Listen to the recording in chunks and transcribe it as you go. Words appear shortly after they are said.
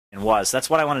was. That's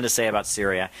what I wanted to say about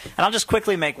Syria. And I'll just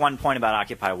quickly make one point about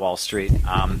Occupy Wall Street,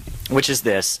 which is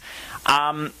this.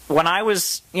 When I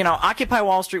was, Occupy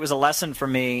Wall Street was a lesson for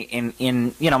me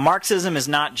in Marxism is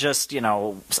not just,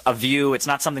 a view, it's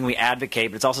not something we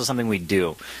advocate, but it's also something we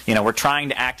do. We're trying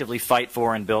to actively fight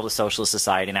for and build a socialist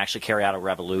society and actually carry out a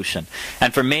revolution.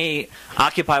 And for me,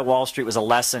 Occupy Wall Street was a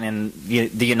lesson in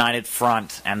the united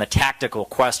front and the tactical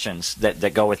questions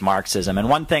that go with Marxism. And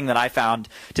one thing that I found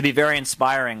to be very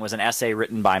inspiring was an essay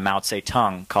written by Mao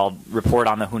Zedong called Report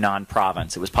on the Hunan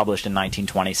Province. It was published in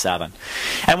 1927.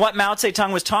 And what Mao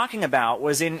Zedong was talking about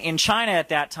was in China at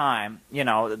that time,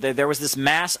 there was this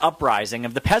mass uprising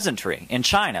of the peasantry in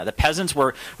China. The peasants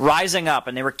were rising up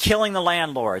and they were killing the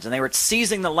landlords and they were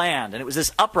seizing the land, and it was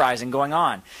this uprising going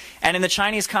on. And in the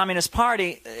Chinese Communist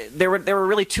Party, there were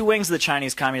really two wings of the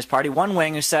Chinese Communist Party. One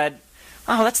wing who said,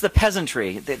 oh, that's the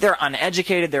peasantry. They're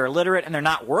uneducated, they're illiterate, and they're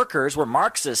not workers. We're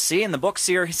Marxists. See, in the book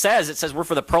here it says we're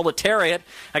for the proletariat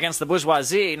against the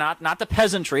bourgeoisie, not the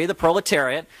peasantry, the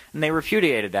proletariat, and they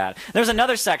repudiated that. There's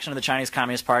another section of the Chinese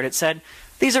Communist Party that said,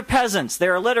 these are peasants,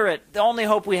 they're illiterate. The only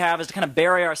hope we have is to kind of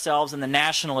bury ourselves in the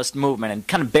nationalist movement and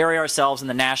kind of bury ourselves in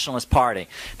the nationalist party.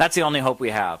 That's the only hope we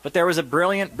have. But there was a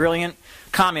brilliant, brilliant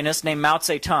communist named Mao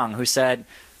Zedong who said,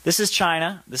 this is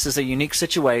China, this is a unique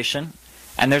situation,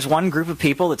 and there's one group of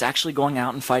people that's actually going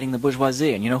out and fighting the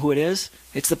bourgeoisie. And you know who it is?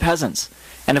 It's the peasants.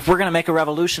 And if we're going to make a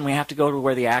revolution, we have to go to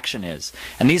where the action is.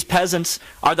 And these peasants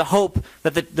are the hope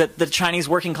that the Chinese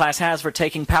working class has for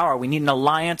taking power. We need an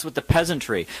alliance with the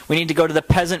peasantry. We need to go to the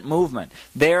peasant movement,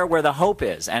 there where the hope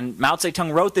is. And Mao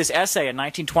Zedong wrote this essay in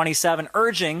 1927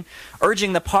 urging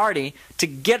the party to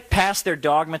get past their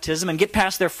dogmatism and get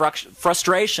past their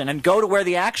frustration and go to where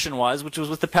the action was, which was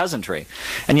with the peasantry.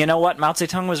 And you know what? Mao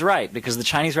Zedong was right, because the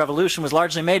Chinese Revolution was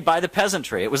largely made by the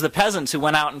peasantry. It was the peasants who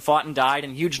went out and fought and died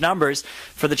in huge numbers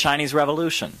for the Chinese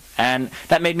Revolution. And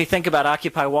that made me think about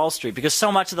Occupy Wall Street, because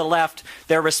so much of the left,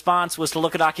 their response was to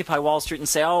look at Occupy Wall Street and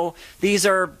say, oh, these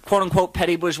are quote-unquote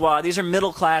petty bourgeois, these are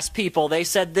middle-class people, they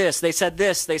said this, they said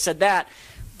this, they said that.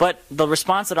 But the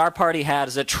response that our party had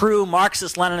as a true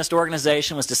Marxist-Leninist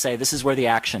organization was to say, this is where the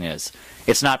action is.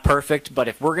 It's not perfect, but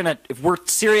if we're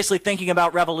seriously thinking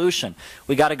about revolution,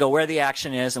 we got to go where the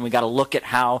action is, and we got to look at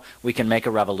how we can make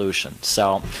a revolution.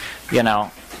 So,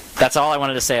 that's all I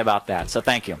wanted to say about that. So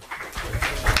thank you.